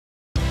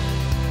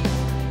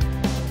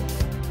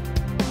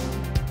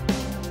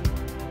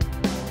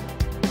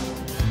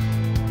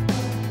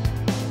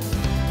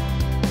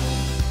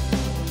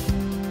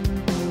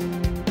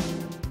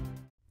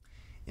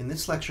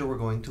this lecture we're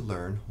going to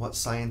learn what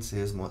science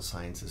is and what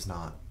science is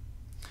not.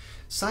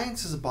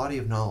 Science is a body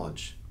of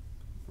knowledge,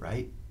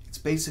 right? It's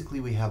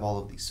basically we have all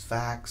of these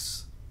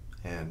facts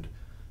and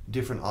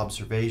different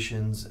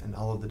observations and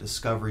all of the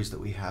discoveries that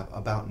we have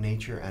about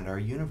nature and our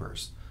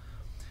universe.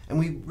 And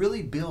we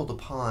really build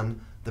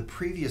upon the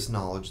previous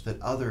knowledge that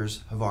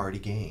others have already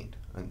gained.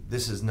 And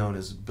this is known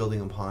as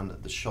building upon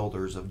the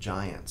shoulders of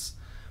giants.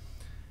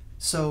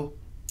 So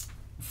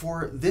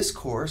for this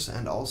course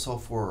and also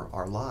for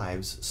our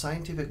lives,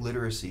 scientific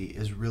literacy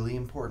is really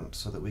important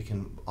so that we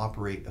can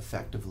operate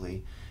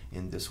effectively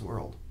in this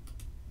world.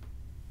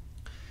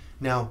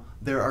 Now,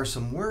 there are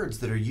some words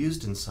that are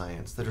used in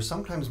science that are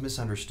sometimes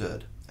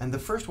misunderstood, and the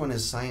first one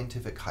is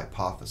scientific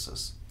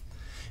hypothesis.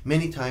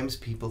 Many times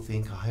people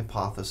think a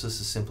hypothesis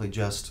is simply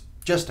just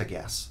a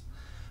guess,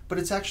 but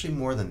it's actually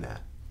more than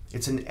that.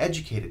 It's an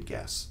educated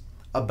guess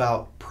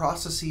about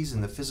processes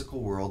in the physical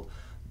world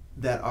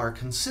that are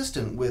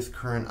consistent with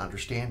current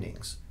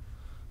understandings.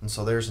 And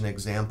so there's an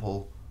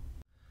example.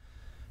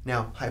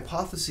 Now,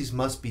 hypotheses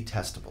must be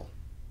testable.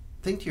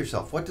 Think to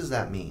yourself, what does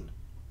that mean?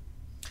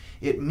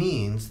 It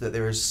means that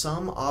there is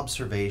some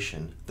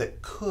observation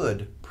that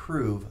could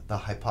prove the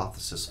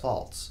hypothesis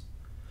false.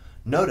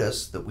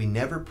 Notice that we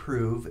never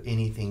prove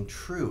anything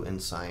true in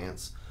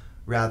science.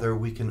 Rather,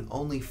 we can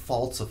only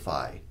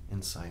falsify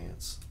in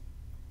science.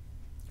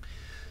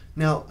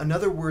 Now,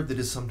 another word that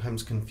is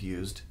sometimes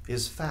confused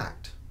is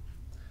fact.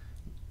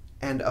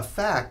 And a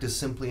fact is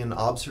simply an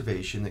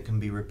observation that can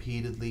be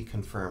repeatedly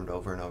confirmed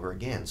over and over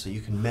again. So you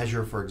can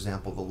measure, for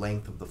example, the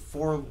length of the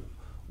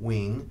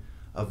forewing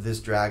of this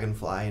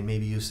dragonfly, and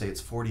maybe you say it's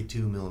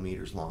 42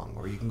 millimeters long.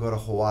 Or you can go to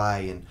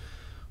Hawaii and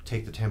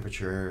take the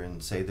temperature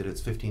and say that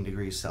it's 15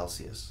 degrees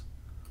Celsius.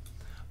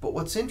 But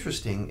what's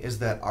interesting is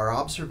that our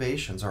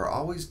observations are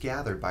always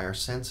gathered by our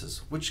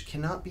senses, which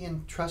cannot be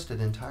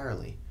entrusted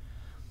entirely.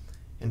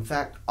 In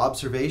fact,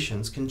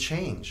 observations can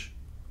change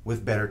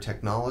with better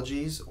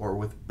technologies or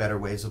with better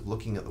ways of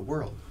looking at the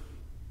world.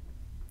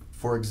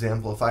 For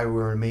example, if I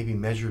were to maybe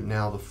measure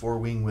now the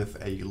forewing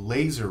with a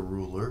laser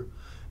ruler,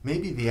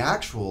 maybe the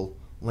actual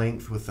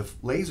length with the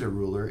laser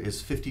ruler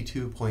is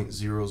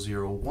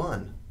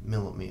 52.001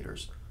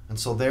 millimeters. And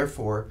so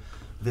therefore,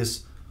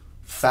 this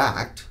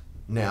fact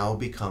now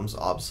becomes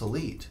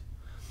obsolete.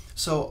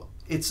 So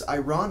it's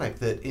ironic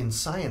that in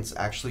science,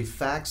 actually,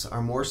 facts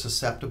are more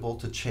susceptible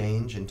to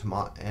change and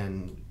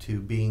to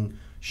being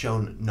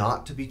shown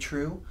not to be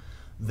true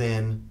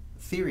than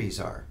theories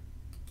are.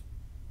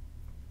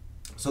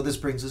 So this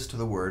brings us to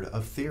the word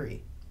of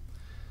theory.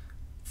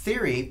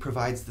 Theory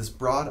provides this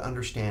broad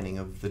understanding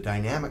of the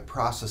dynamic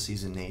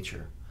processes in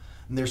nature,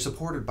 and they're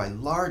supported by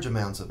large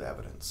amounts of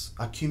evidence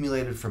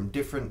accumulated from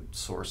different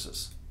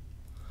sources.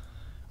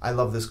 I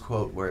love this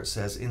quote where it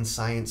says, "In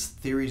science,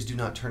 theories do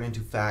not turn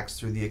into facts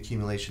through the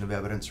accumulation of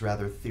evidence.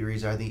 Rather,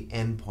 theories are the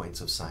endpoints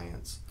of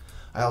science."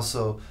 I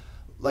also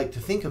like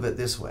to think of it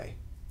this way.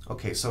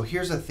 Okay, so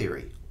here's a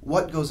theory.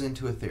 What goes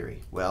into a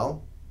theory?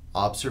 Well,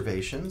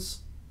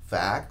 observations,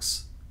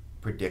 facts,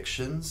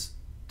 predictions,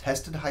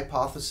 tested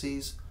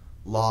hypotheses,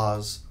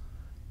 laws,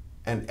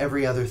 and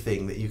every other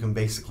thing that you can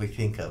basically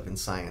think of in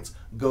science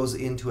goes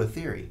into a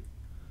theory.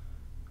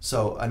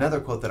 So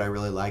another quote that I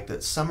really like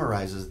that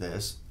summarizes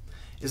this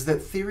is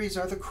that theories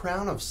are the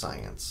crown of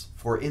science,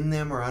 for in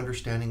them our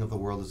understanding of the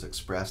world is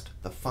expressed.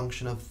 The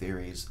function of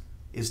theories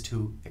is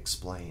to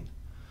explain.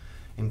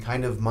 In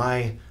kind of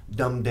my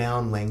dumbed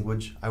down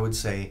language, I would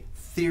say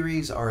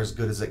theories are as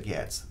good as it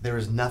gets. There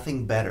is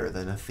nothing better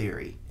than a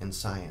theory in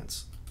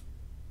science.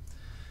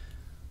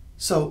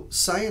 So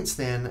science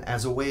then,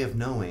 as a way of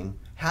knowing,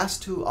 has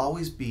to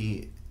always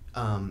be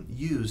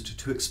used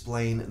to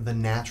explain the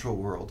natural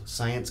world.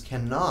 Science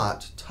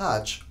cannot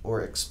touch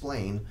or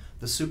explain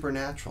the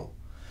supernatural.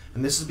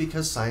 And this is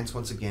because science,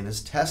 once again,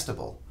 is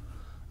testable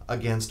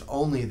against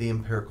only the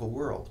empirical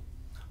world.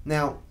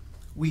 Now,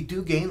 we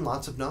do gain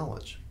lots of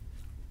knowledge.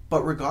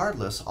 But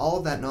regardless, all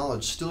of that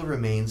knowledge still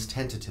remains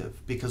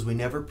tentative because we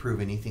never prove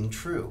anything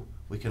true.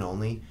 We can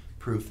only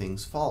prove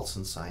things false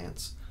in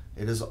science.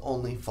 It is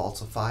only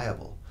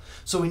falsifiable.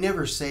 So we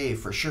never say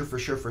for sure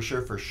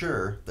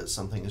that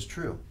something is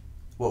true.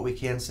 What we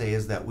can say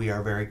is that we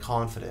are very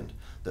confident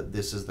that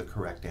this is the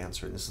correct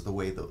answer and this is the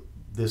way that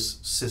this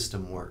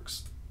system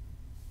works.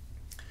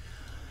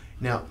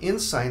 Now, in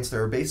science,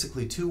 there are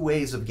basically two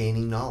ways of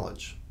gaining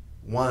knowledge.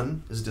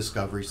 One is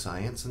discovery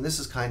science, and this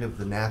is kind of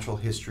the natural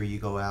history. You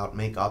go out,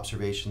 make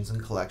observations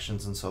and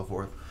collections and so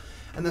forth.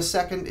 And the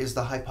second is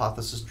the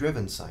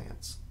hypothesis-driven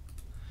science.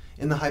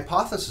 In the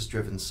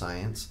hypothesis-driven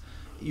science,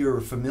 you're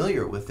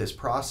familiar with this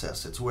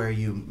process. It's where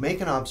you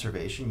make an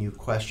observation, you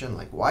question,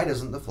 like, why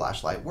doesn't the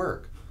flashlight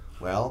work?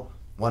 Well,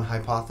 one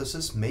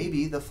hypothesis,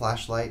 maybe the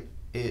flashlight,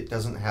 it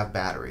doesn't have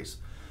batteries.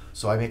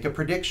 So I make a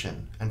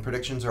prediction, and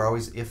predictions are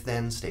always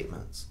if-then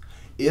statements.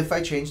 If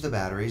I change the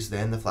batteries,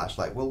 then the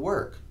flashlight will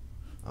work.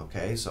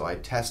 Okay, so I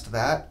test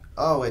that.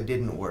 Oh, it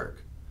didn't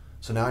work.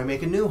 So now I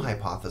make a new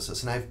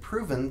hypothesis, and I've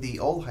proven the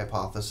old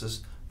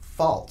hypothesis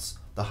false.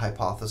 The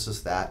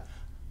hypothesis that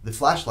the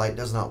flashlight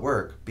does not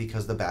work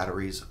because the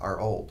batteries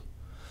are old.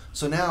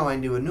 So now I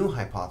do a new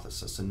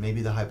hypothesis, and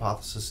maybe the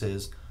hypothesis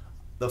is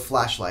the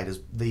flashlight is,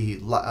 the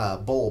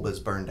bulb is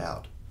burned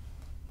out.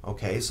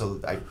 Okay,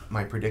 so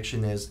my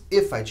prediction is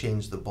if I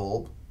change the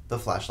bulb, the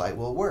flashlight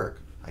will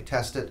work. I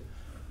test it,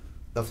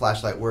 the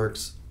flashlight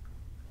works,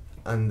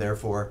 and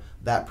therefore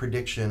that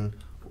prediction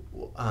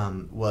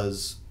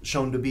was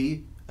shown to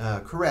be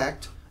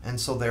correct, and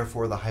so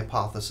therefore the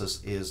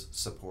hypothesis is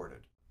supported.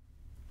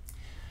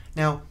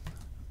 Now,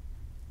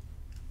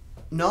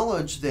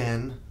 knowledge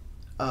then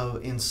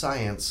in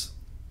science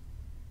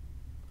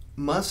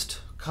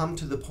must come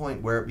to the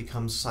point where it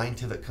becomes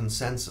scientific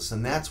consensus,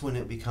 and that's when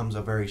it becomes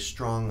a very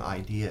strong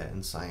idea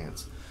in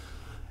science.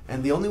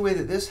 And the only way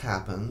that this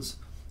happens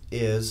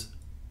is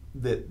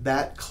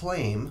that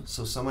claim,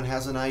 so someone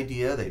has an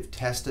idea, they've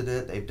tested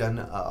it, they've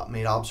done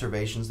made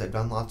observations, they've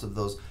done lots of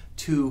those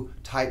two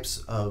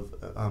types of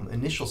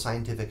initial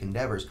scientific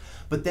endeavors,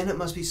 but then it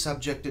must be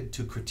subjected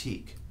to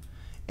critique.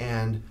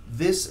 And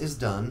this is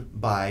done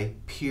by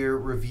peer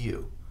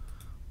review.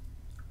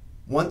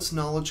 Once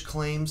knowledge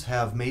claims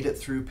have made it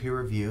through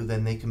peer review,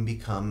 then they can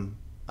become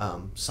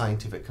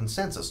scientific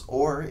consensus.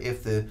 Or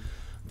if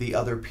the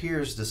other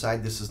peers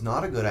decide this is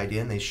not a good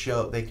idea, and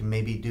they can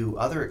maybe do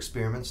other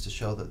experiments to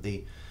show that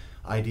the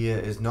idea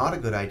is not a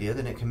good idea,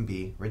 then it can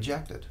be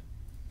rejected.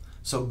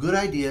 So good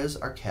ideas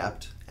are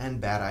kept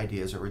and bad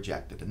ideas are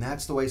rejected, and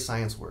that's the way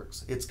science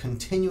works. It's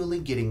continually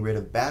getting rid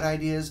of bad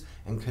ideas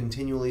and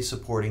continually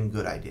supporting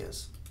good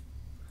ideas.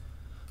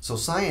 So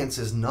science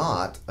is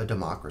not a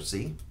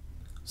democracy.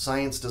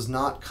 Science does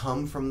not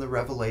come from the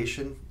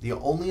revelation. The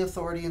only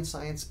authority in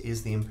science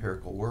is the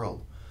empirical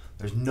world.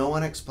 There's no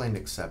unexplained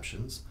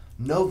exceptions,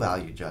 no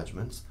value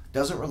judgments,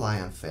 doesn't rely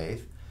on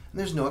faith, and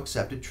there's no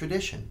accepted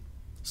tradition.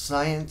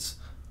 Science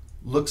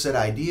looks at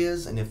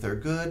ideas, and if they're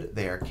good,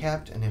 they are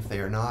kept, and if they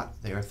are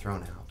not, they are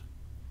thrown out.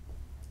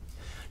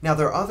 Now,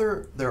 there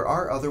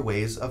are other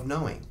ways of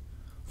knowing.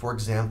 For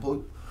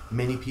example,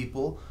 many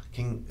people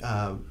can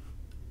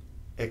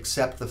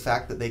accept the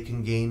fact that they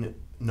can gain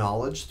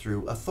knowledge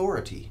through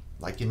authority.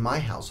 Like in my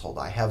household,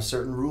 I have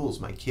certain rules.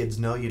 My kids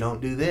know you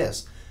don't do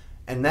this.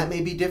 And that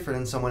may be different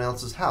in someone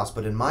else's house,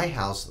 but in my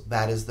house,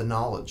 that is the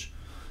knowledge.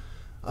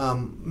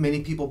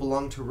 Many people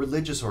belong to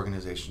religious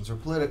organizations or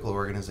political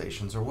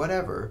organizations or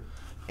whatever,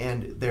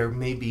 and there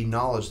may be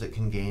knowledge that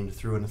can gain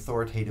through an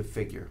authoritative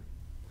figure.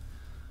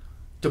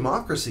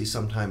 Democracy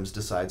sometimes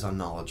decides on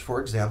knowledge.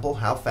 For example,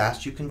 how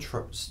fast you can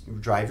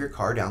drive your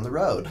car down the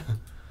road.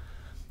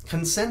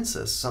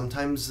 Consensus.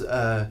 Sometimes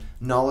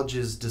knowledge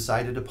is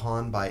decided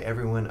upon by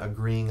everyone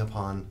agreeing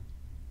upon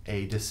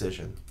a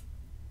decision.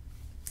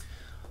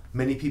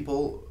 Many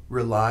people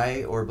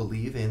rely or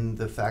believe in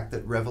the fact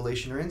that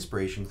revelation or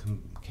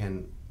inspiration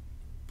can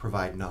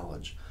provide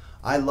knowledge.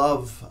 I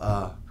love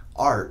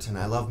art and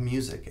I love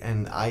music,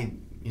 and I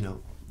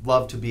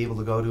love to be able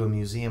to go to a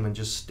museum and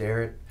just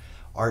stare at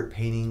art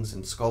paintings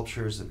and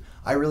sculptures, and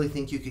I really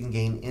think you can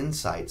gain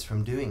insights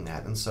from doing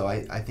that. And so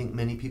I think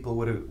many people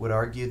would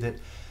argue that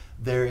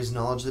there is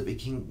knowledge that we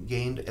can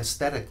gain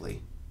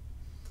aesthetically,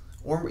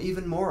 or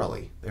even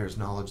morally. There's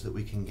knowledge that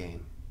we can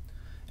gain,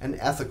 and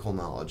ethical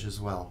knowledge as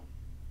well.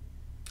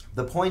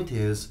 The point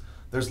is,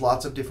 there's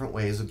lots of different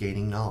ways of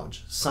gaining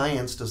knowledge.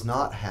 Science does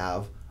not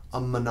have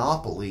a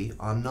monopoly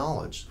on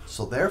knowledge,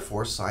 so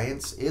therefore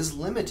science is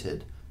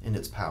limited in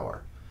its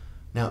power.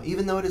 Now,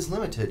 even though it is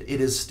limited, it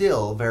is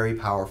still very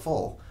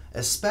powerful,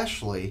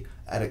 especially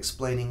at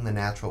explaining the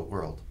natural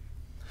world.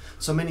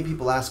 So many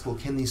people ask, well,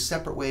 can these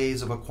separate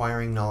ways of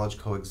acquiring knowledge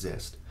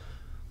coexist?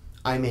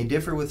 I may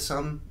differ with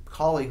some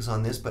colleagues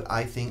on this, but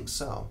I think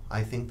so.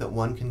 I think that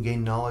one can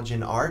gain knowledge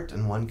in art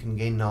and one can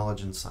gain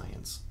knowledge in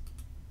science.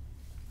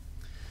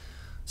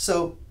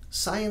 So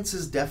science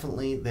is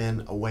definitely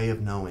then a way of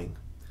knowing.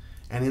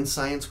 And in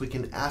science we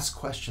can ask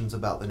questions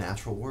about the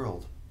natural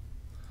world.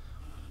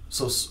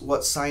 So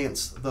what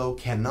science, though,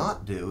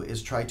 cannot do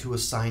is try to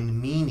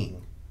assign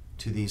meaning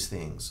to these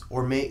things,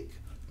 or make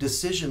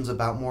decisions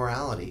about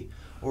morality,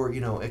 or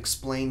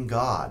explain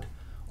God,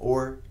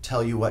 or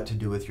tell you what to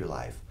do with your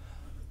life.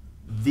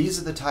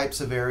 These are the types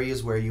of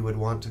areas where you would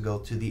want to go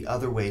to the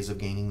other ways of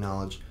gaining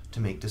knowledge to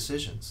make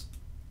decisions.